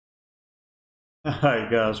Hi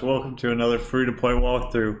guys, welcome to another free-to-play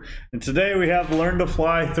walkthrough. And today we have Learn to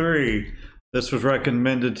Fly 3. This was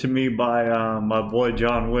recommended to me by my boy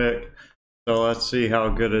John Wick. So let's see how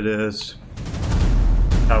good it is.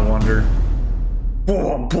 I wonder.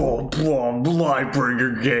 Boom, boom, boom,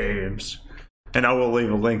 Lightbringer Games. And I will leave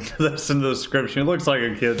a link to this in the description. It looks like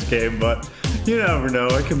a kid's game, but you never know.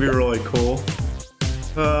 It can be really cool.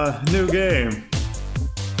 New game.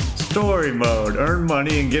 Story mode. Earn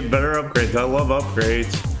money and get better upgrades. I love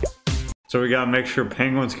upgrades. So we gotta make sure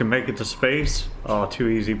penguins can make it to space. Oh, too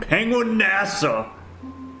easy. Penguin NASA!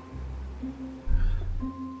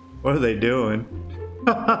 What are they doing?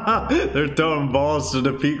 They're throwing balls to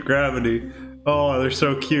defeat gravity. Oh, they're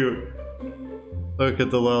so cute. Look at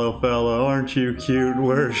the little fella. Aren't you cute?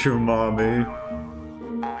 Where's your mommy?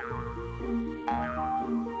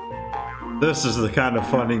 This is the kind of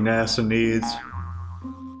funding NASA needs.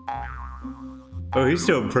 Oh, he's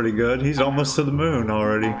doing pretty good. He's almost to the moon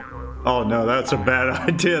already. Oh no, that's a bad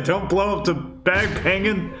idea. Don't blow up the bag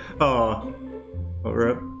penguin. Oh,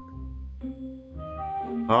 rip.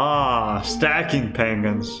 Ah, stacking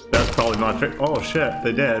penguins. That's probably my favorite. Oh shit,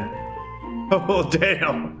 they did. Oh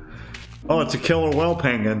damn. Oh, it's a killer whale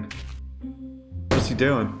penguin. What's he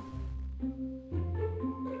doing?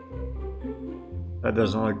 That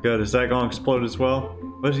doesn't look good. Is that gonna explode as well?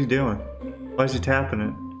 What is he doing? Why is he tapping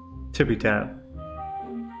it? Tippy tap.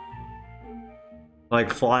 Like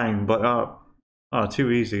flying, but up. Oh,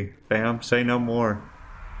 too easy. Bam, say no more.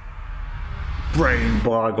 Brain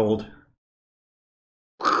boggled.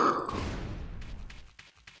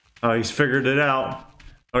 Oh, he's figured it out.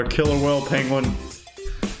 Our killer whale penguin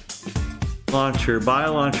launcher. Buy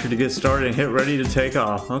a launcher to get started and hit ready to take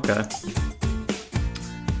off. Okay.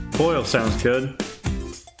 Foil sounds good.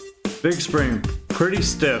 Big spring, pretty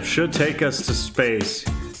stiff. Should take us to space.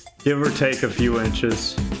 Give or take a few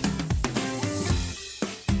inches.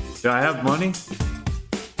 Do I have money?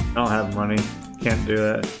 I don't have money. Can't do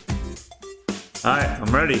that. Alright,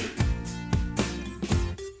 I'm ready.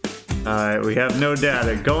 Alright, we have no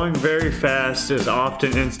data. Going very fast is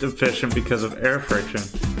often insufficient because of air friction.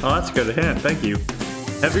 Oh, that's a good hint. Thank you.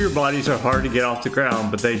 Heavier bodies are hard to get off the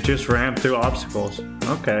ground, but they just ram through obstacles.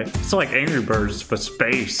 Okay. It's like Angry Birds, but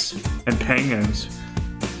space. And penguins.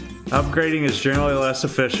 Upgrading is generally less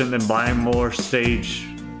efficient than buying more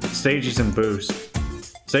stages and boosts.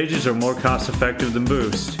 Stages are more cost effective than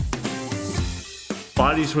boost.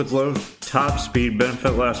 Bodies with low top speed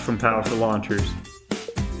benefit less from powerful launchers.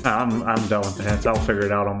 I'm done with the hints. I'll figure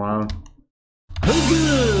it out on my own.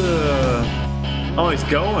 Oh, he's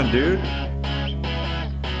going, dude.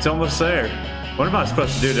 It's almost there. What am I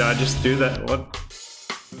supposed to do? Did I just do that? What?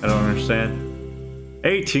 I don't understand.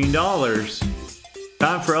 $18.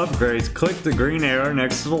 Time for upgrades. Click the green arrow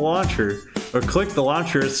next to the launcher. Or click the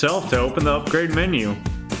launcher itself to open the upgrade menu.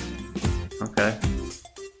 Okay.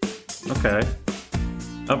 Okay.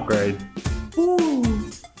 Upgrade. Woo.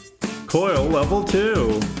 Coil level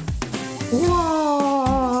 2.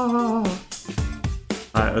 Whoa.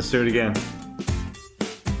 Alright, let's do it again.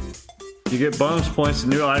 You get bonus points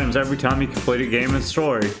and new items every time you complete a game and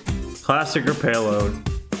story. Classic or payload.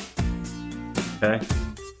 Okay.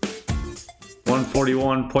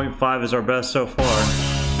 141.5 is our best so far.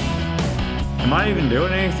 Am I even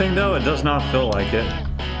doing anything though? It does not feel like it.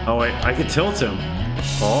 Oh wait, I can tilt him.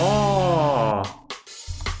 Oh.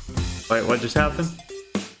 Wait, what just happened?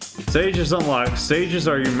 Stages unlocked. Stages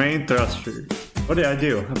are your main thruster. What did I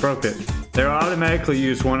do? I broke it. They're automatically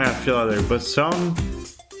used one after the other, but some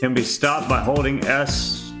can be stopped by holding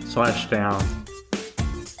S/down.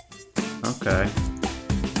 Okay.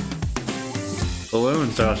 Balloon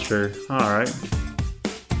thruster. Alright.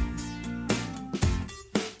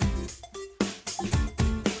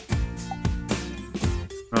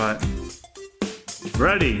 Alright.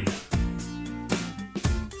 Ready!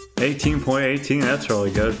 18.18, that's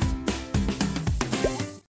really good.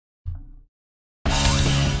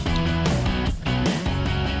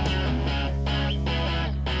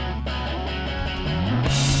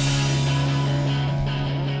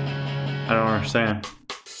 I don't understand.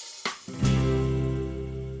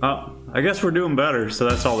 Oh, I guess we're doing better, so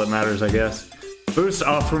that's all that matters, I guess. Boosts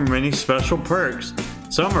offer many special perks.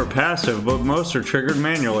 Some are passive, but most are triggered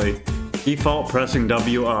manually. Default pressing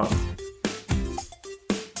W up.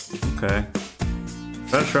 Okay.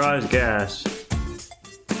 Pressurized gas.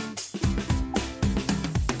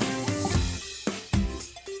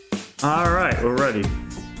 Alright, we're ready.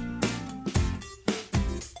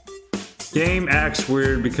 Game acts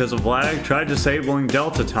weird because of lag. Try disabling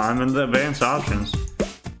delta time in the advanced options.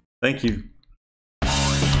 Thank you.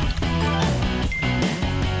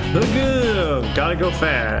 Good. Hooga! Gotta go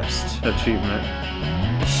fast. Achievement.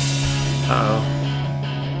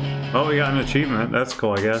 Uh-oh. Oh, we got an achievement. That's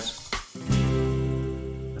cool, I guess.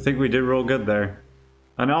 I think we did real good there.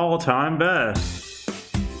 An all-time best.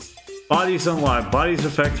 Bodies unlocked. Bodies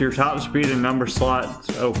affect your top speed and number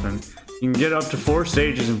slots open. You can get up to 4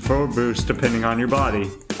 stages and 4 boosts depending on your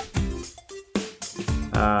body.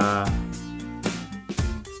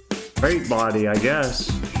 Crate body, I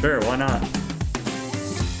guess. Sure, why not?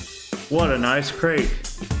 What a nice crate.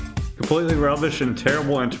 Completely rubbish and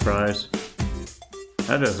terrible enterprise.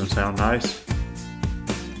 That doesn't sound nice.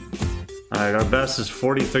 Alright, our best is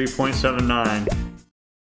 43.79.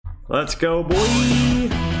 Let's go, boy!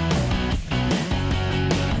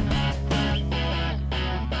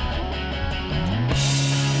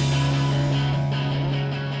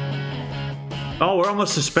 Oh, we're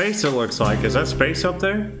almost to space, it looks like. Is that space up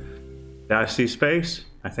there? Did I see space?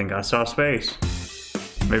 I think I saw space.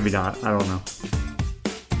 Maybe not, I don't know.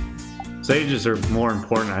 Stages are more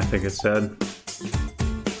important, I think it said.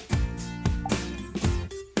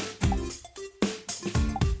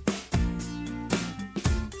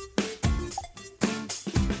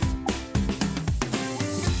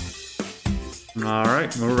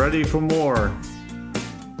 Alright, we're ready for more.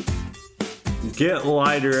 Get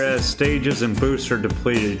lighter as stages and boosts are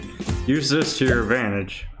depleted. Use this to your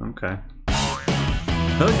advantage. Okay.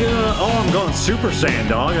 Oh, I'm going Super Saiyan,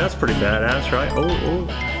 dog. That's pretty badass, right? Oh.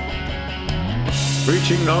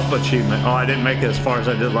 Reaching up achievement. Oh, I didn't make it as far as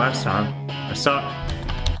I did last time. I suck.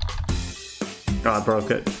 Oh, I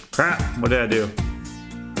broke it. Crap. What did I do?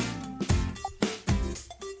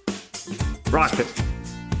 Rocket.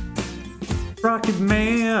 Rocket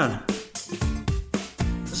Man.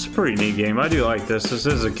 This is a pretty neat game. I do like this. This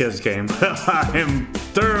is a kid's game. I am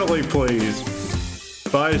thoroughly pleased.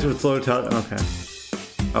 Bodies with low touch. Okay.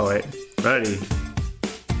 Oh wait. Ready.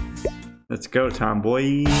 Let's go,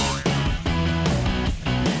 tomboy.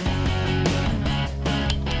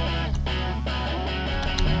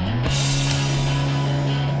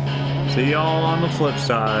 See y'all on the flip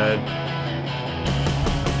side.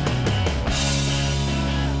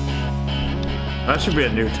 That should be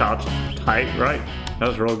a new top height, right? That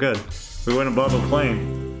was real good. We went above a plane.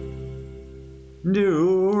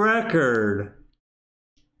 New record.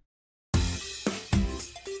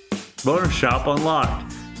 Bonus shop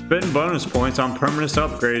unlocked. Spend bonus points on permanent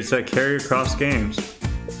upgrades that carry across games.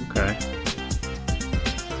 Okay.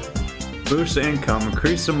 Boost income.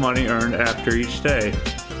 Increase the money earned after each day.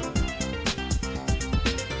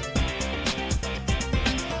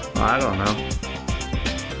 I don't know.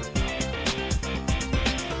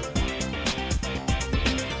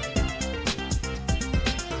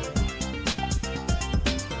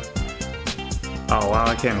 Oh wow,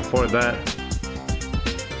 I can't afford that.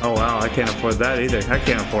 Oh wow, I can't afford that either. I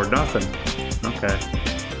can't afford nothing. Okay.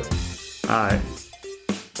 Alright.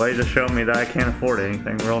 Way to show me that I can't afford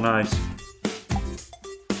anything. Real nice.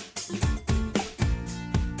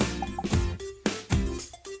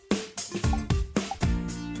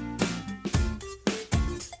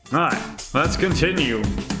 Alright, let's continue.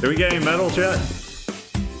 Did we get any medals yet?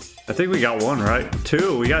 I think we got 1, right?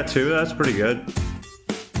 2, we got 2, that's pretty good.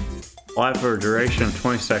 Life for a duration of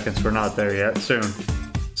 20 seconds, we're not there yet. Soon.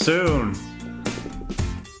 Soon!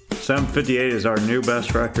 758 is our new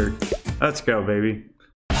best record. Let's go, baby.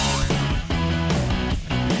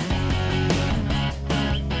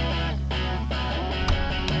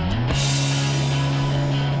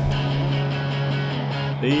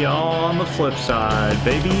 See y'all on the flip side,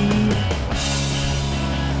 baby.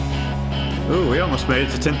 Ooh, we almost made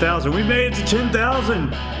it to 10,000. We made it to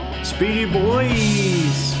 10,000! Speedy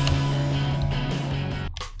boys!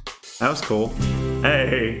 That was cool.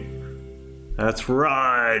 Hey, let's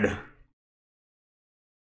ride.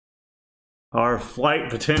 Our flight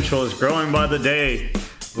potential is growing by the day.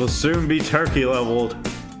 We'll soon be turkey leveled.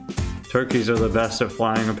 Turkeys are the best at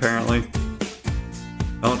flying, apparently.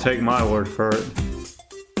 Don't take my word for it.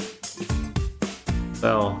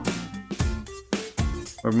 So,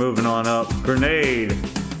 we're moving on up. Grenade.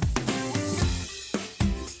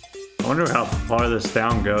 I wonder how far this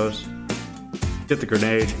down goes. Get the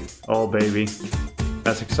grenade. Oh, baby.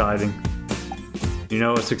 That's exciting. You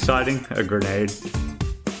know what's exciting? A grenade.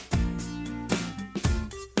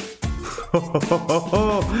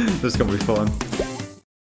 This is gonna be fun.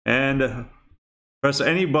 And press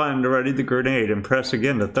any button to ready the grenade and press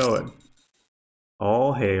again to throw it.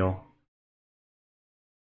 All hail.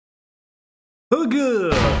 Oh,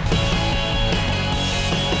 good.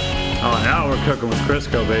 Oh, now we're cooking with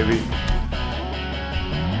Crisco, baby.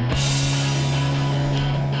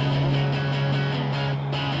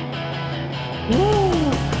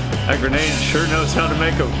 That grenade sure knows how to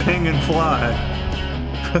make a ping and fly.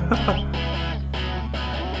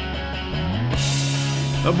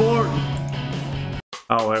 Abort!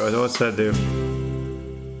 Oh wait, what's that do?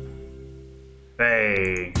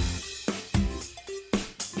 Hey.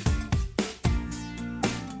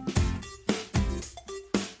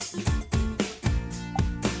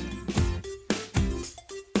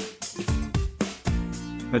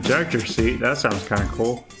 Ejector seat, that sounds kind of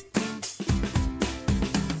cool.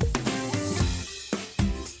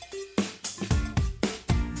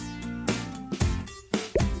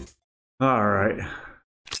 Alright,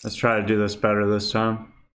 let's try to do this better this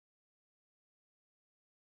time.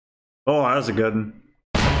 Oh, that was a good one.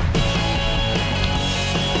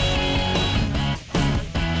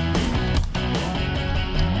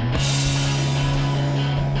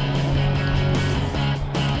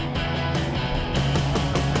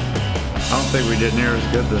 I don't think we did near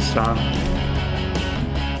as good this time.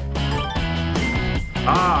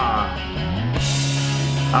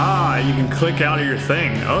 You can click out of your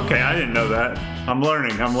thing. Okay, I didn't know that. I'm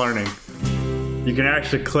learning. You can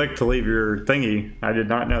actually click to leave your thingy. I did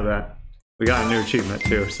not know that. We got a new achievement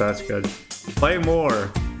too, so that's good. Play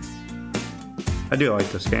more. I do like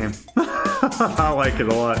this game. I like it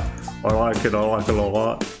a lot. I like it a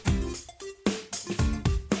lot.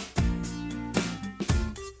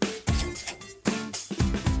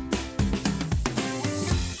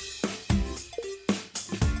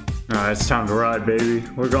 Alright, it's time to ride, baby.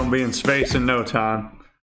 We're gonna be in space in no time.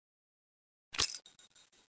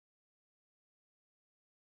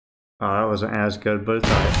 Oh, that wasn't as good, but it's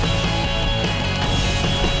alright.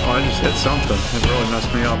 Oh, I just hit something. It really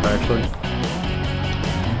messed me up, actually.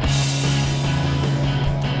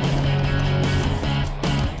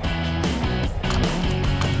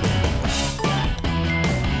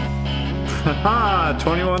 Haha,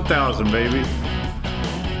 21,000, baby.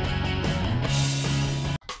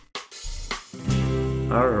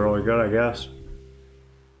 That was really good, I guess.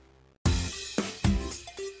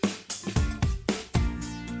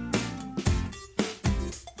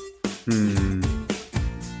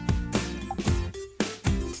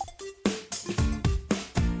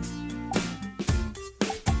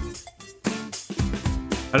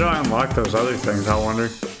 How do I unlock those other things, I wonder?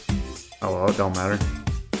 Oh well, it don't matter.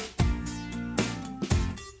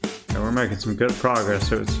 Yeah, we're making some good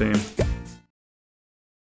progress, it would seem.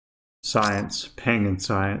 Science. Ping and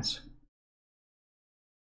science.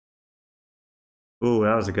 Ooh,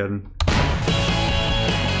 that was a good one.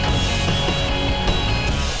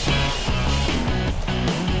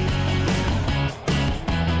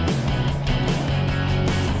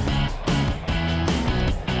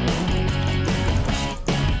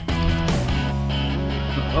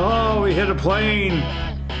 Oh, we hit a plane!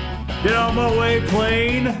 Get out of my way,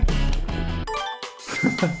 plane!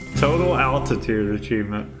 Total altitude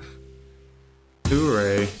achievement.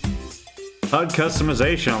 Hooray. HUD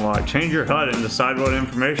customization unlocked. Change your HUD and decide what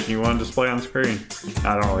information you want to display on the screen.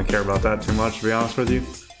 I don't really care about that too much, to be honest with you.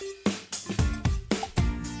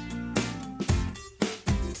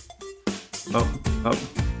 Oh.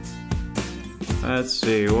 Let's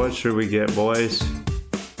see, what should we get, boys?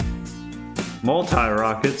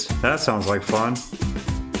 Multi-rockets. That sounds like fun.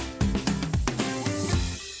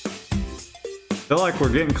 Feel like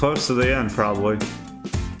we're getting close to the end, probably.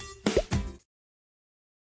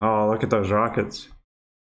 Oh, look at those rockets.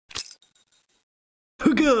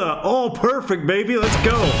 Oh, perfect, baby. Let's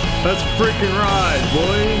go. Let's freaking ride,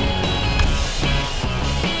 boy.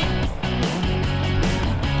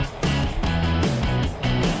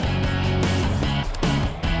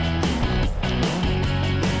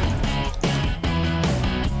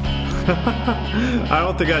 I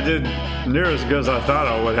don't think I did near as good as I thought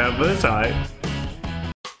I would have, but it's alright.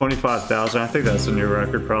 25,000. I think that's a new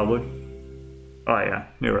record, probably. Oh yeah,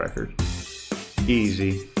 new record.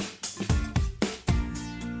 Easy.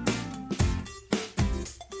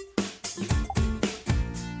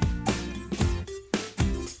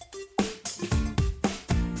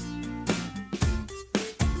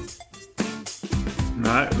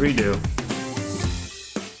 Alright, redo.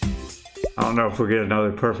 I don't know if we'll get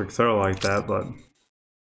another perfect throw like that, but...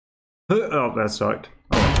 Oh, that sucked.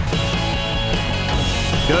 Oh.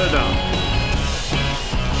 Good enough.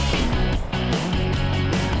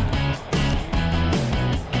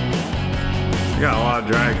 Got a lot of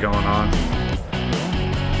drag going on.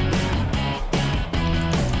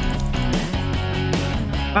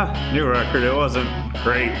 New record. It wasn't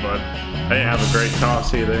great, but I didn't have a great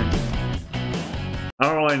toss either. I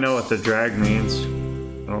don't really know what the drag means.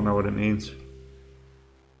 I don't know what it means.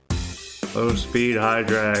 Low speed, high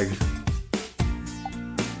drag.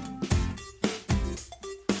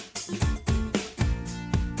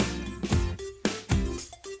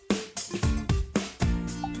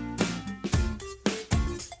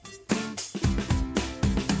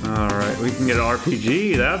 we can get an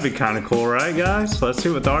RPG. That'd be kind of cool, right, guys? Let's see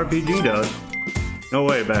what the RPG does. No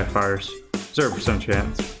way it backfires. 0%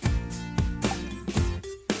 chance.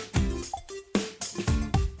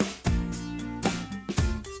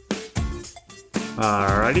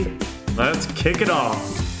 Alrighty, let's kick it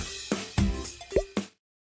off.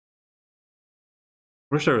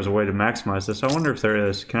 Wish there was a way to maximize this. I wonder if there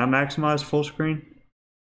is. Can I maximize full screen?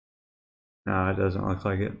 No, it doesn't look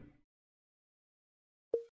like it.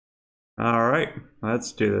 Alright,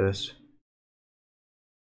 let's do this.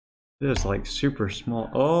 It is like super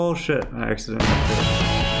small. Oh shit, I accidentally did it.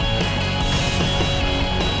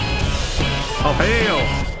 Oh hell!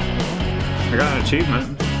 I got an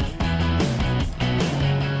achievement.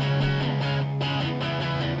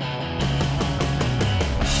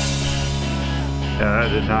 Yeah, that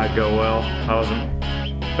did not go well. I wasn't...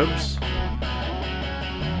 Oops.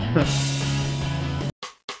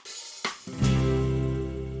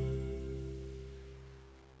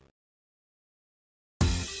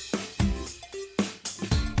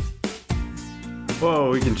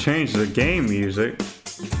 Whoa, we can change the game music.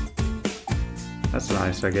 That's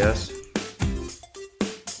nice, I guess.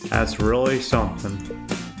 That's really something.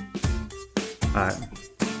 Alright.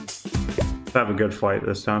 Let's have a good fight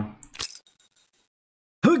this time.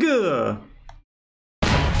 Hooga!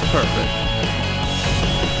 Perfect.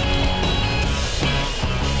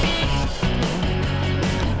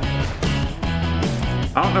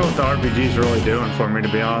 I don't know what the RPG's really doing for me,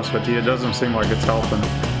 to be honest with you. It doesn't seem like it's helping.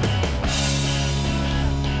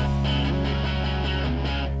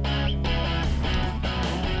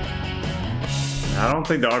 I don't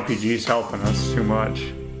think the RPG's helping us too much.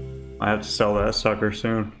 I have to sell that sucker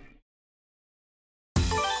soon.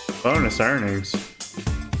 Bonus earnings.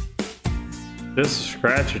 This is a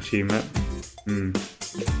scratch achievement.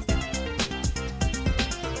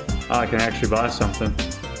 Oh, I can actually buy something.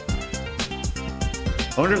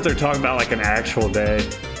 I wonder if they're talking about like an actual day.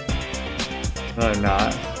 No, they're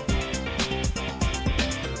not.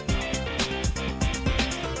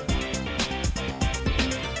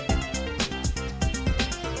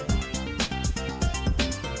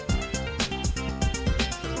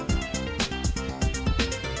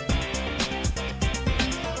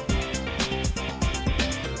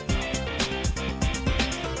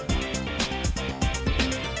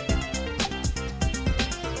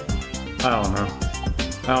 I don't know.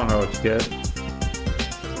 I don't know what to get.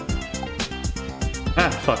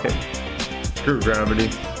 Ah, fuck it. Screw gravity.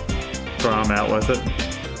 That's where I'm at with it.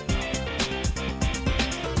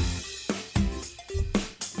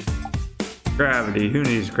 Gravity. Who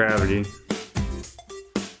needs gravity?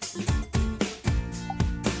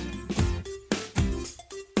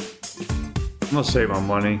 I'm gonna save my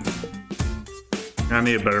money. I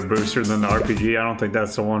need a better booster than the RPG. I don't think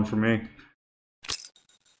that's the one for me.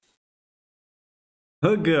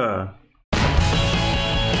 Hugga!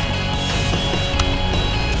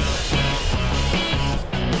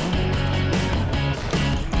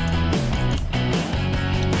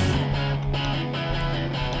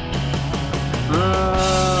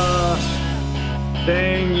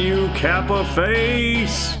 Dang you, Kappa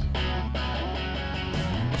face!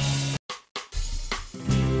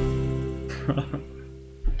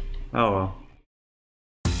 Oh well.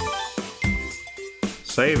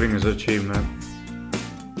 Savings achievement.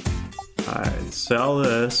 Alright, sell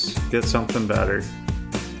this, get something better.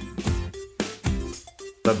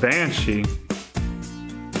 The Banshee.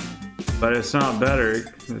 But it's not better.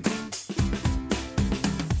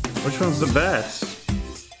 Which one's the best?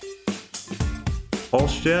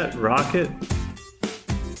 Pulse Jet? Rocket?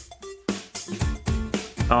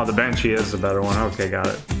 Oh, the Banshee is the better one. Okay, got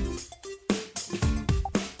it.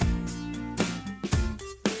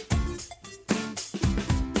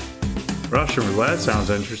 Russian roulette sounds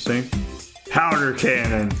interesting. Powder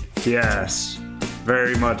cannon. Yes.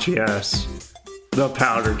 Very much yes. The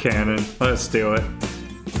powder cannon. Let's do it.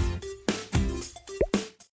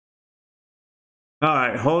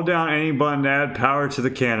 Alright, hold down any button to add power to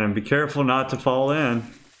the cannon. Be careful not to fall in.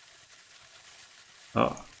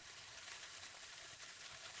 Oh.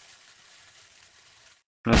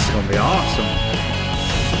 This is gonna be awesome.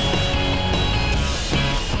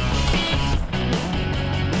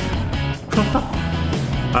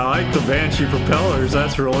 I like the Banshee propellers,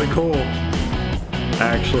 that's really cool.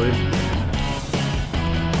 Actually.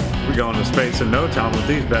 We're going to space in no time with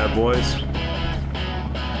these bad boys.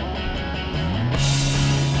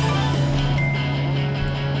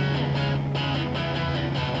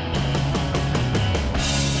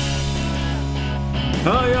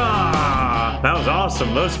 Oh yeah! That was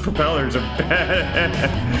awesome. Those propellers are bad.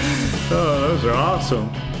 Oh, those are awesome.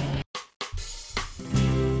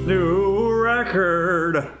 New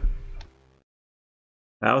record.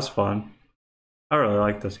 That was fun. I really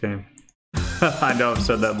like this game. I know I've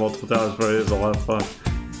said that multiple times, but it is a lot of fun.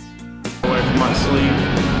 Away from my sleep.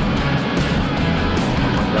 Oh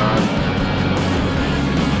my god.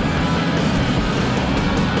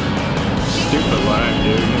 Stupid lag,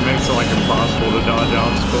 dude. It makes it like impossible to dodge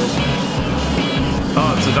obstacles.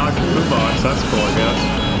 Oh, it's a Dr. Who box. That's cool, I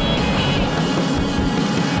guess.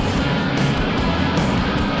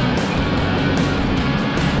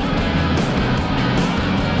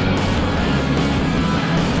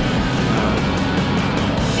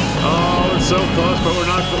 So close, but we're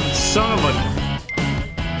not. Son of a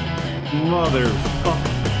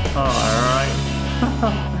motherfucker. Alright.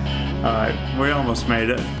 Alright, we almost made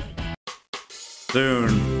it.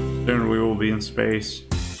 Soon we will be in space.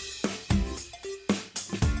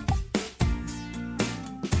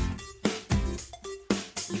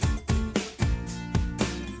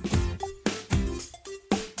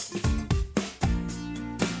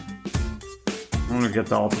 I'm gonna get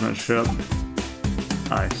the ultimate ship.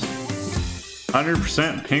 Nice.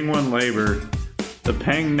 100% penguin labor. The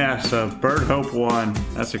Peng NASA Bird Hope 1.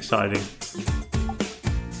 That's exciting.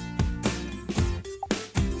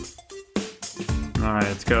 Alright,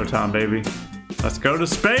 it's go time, baby. Let's go to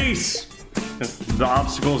space! If the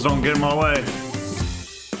obstacles don't get in my way.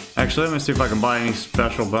 Actually, let me see if I can buy any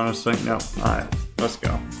special bonus thing. No. Alright, let's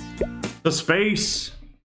go. To space!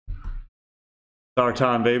 It's our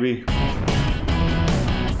time, baby.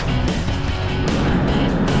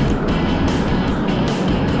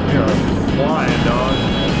 Flying, dog.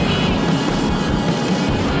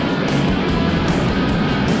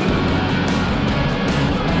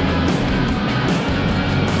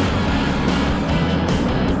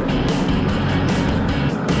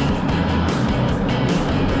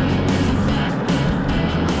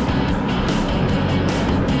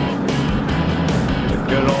 The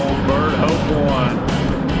good old Bird Hope 1.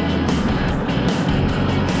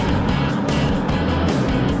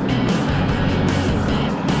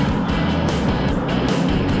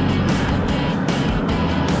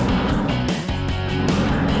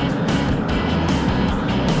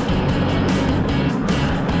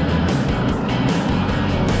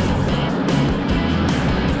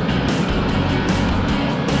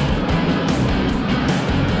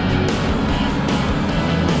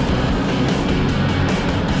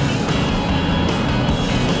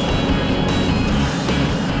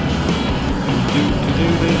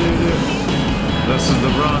 This is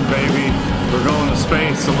the run, baby. We're going to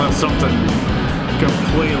space unless something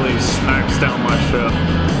completely smacks down my ship.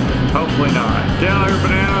 Hopefully not. Get out here,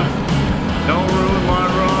 banana. Don't ruin my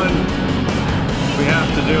run. We have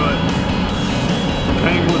to do it.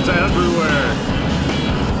 Penguins everywhere.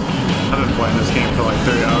 I've been playing this game for like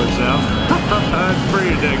 3 hours now. It's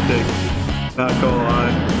pretty addicting. Not gonna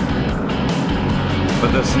lie.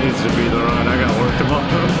 But this needs to be the run. I got work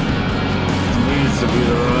tomorrow. This needs to be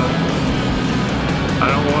the run. I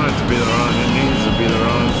don't want it to be the run, it needs to be the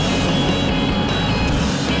run.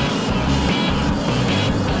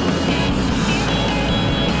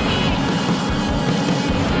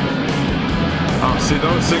 Oh, see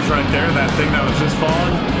those things right there, that thing that was just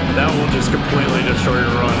falling, that will just completely destroy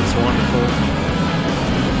your run. It's wonderful.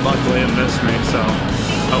 Luckily it missed me, so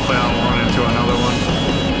hopefully I don't run into another one.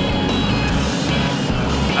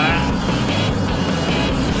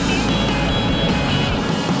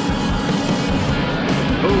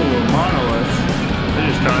 Ooh, a monolith. They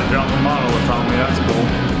just tried to drop a monolith on me, that's cool.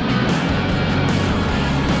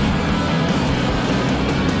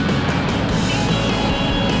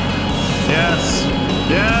 Yes!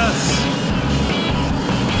 Yes!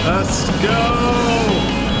 Let's go!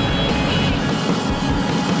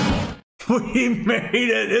 We made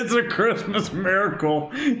it! It's a Christmas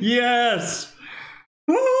miracle! Yes!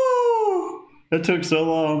 Woo! It took so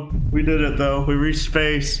long. We did it though. We reached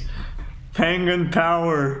space. Penguin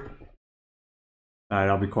power. Alright,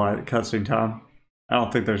 I'll be quiet. Cutscene time. I don't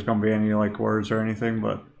think there's gonna be any like words or anything,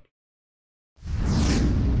 but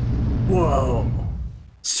whoa.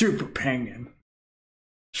 Super penguin.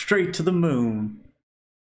 Straight to the moon.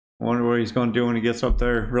 I wonder what he's gonna do when he gets up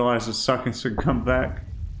there. Realize the suckings to come back.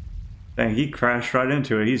 Dang, he crashed right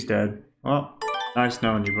into it. He's dead. Well, nice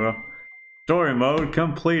knowing you, bro. Story mode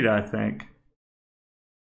complete, I think.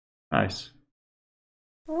 Nice.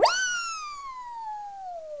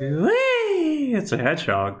 Whee! It's a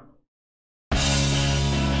hedgehog.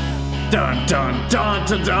 Dun dun dun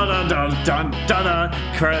dun dun dun dun dun dun.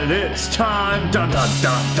 Credits time. Dun dun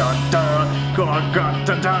dun dun dun. Dun dun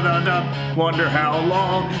dun dun dun. Wonder how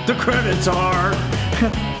long the credits are.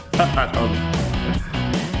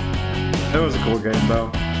 It was a cool game though.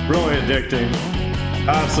 Really addicting.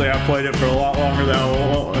 Honestly, I played it for a lot longer than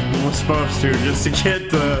I was supposed to just to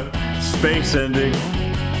get the space ending.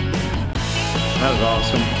 That was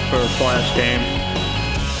awesome for a Flash game.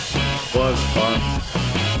 Was fun.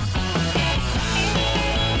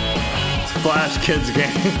 It's a Flash kids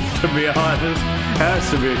game, to be honest. It has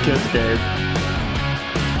to be a kids game.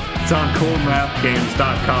 It's on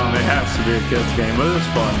coolmathgames.com. It has to be a kids game, but it was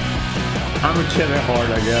fun. I'm a kid at heart,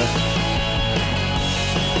 I guess.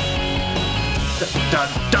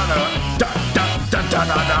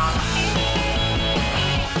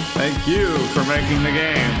 Thank you for making the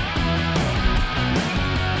game.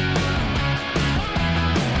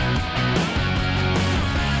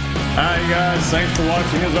 Alright guys, thanks for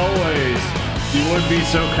watching as always. If you would be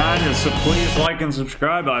so kind as to please like and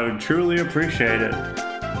subscribe, I would truly appreciate it.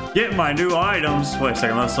 Get my new items. Wait a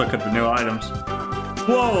second, let's look at the new items.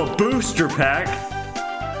 Whoa, a booster pack.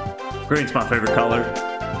 Green's my favorite color.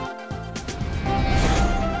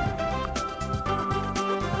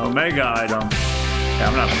 Omega item. Yeah,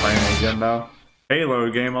 I'm not playing it again though. Halo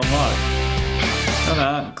game unlocked. No,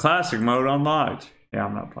 no, classic mode unlocked. Yeah,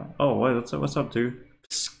 I'm not playing. Oh wait, what's up, dude?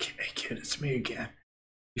 Hey kid, it's me again.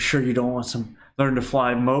 You sure you don't want some Learn to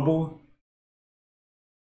Fly mobile?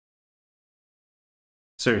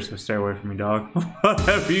 Seriously, stay away from me, dog.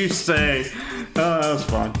 Whatever you say. Oh, that was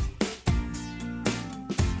fun.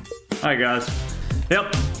 Alright guys.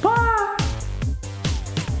 Yep. Bye.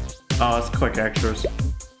 Oh, let's click extras.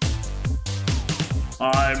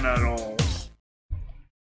 Medals.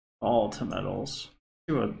 All to medals.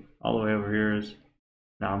 See what all the way over here is.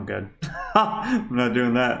 No, I'm good. I'm not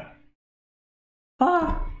doing that.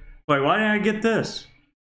 Ah. Wait, why didn't I get this?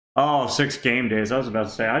 Oh, 6 game days. I was about to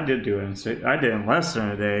say I did do it in 6. I did in less than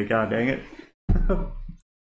a day. God dang it.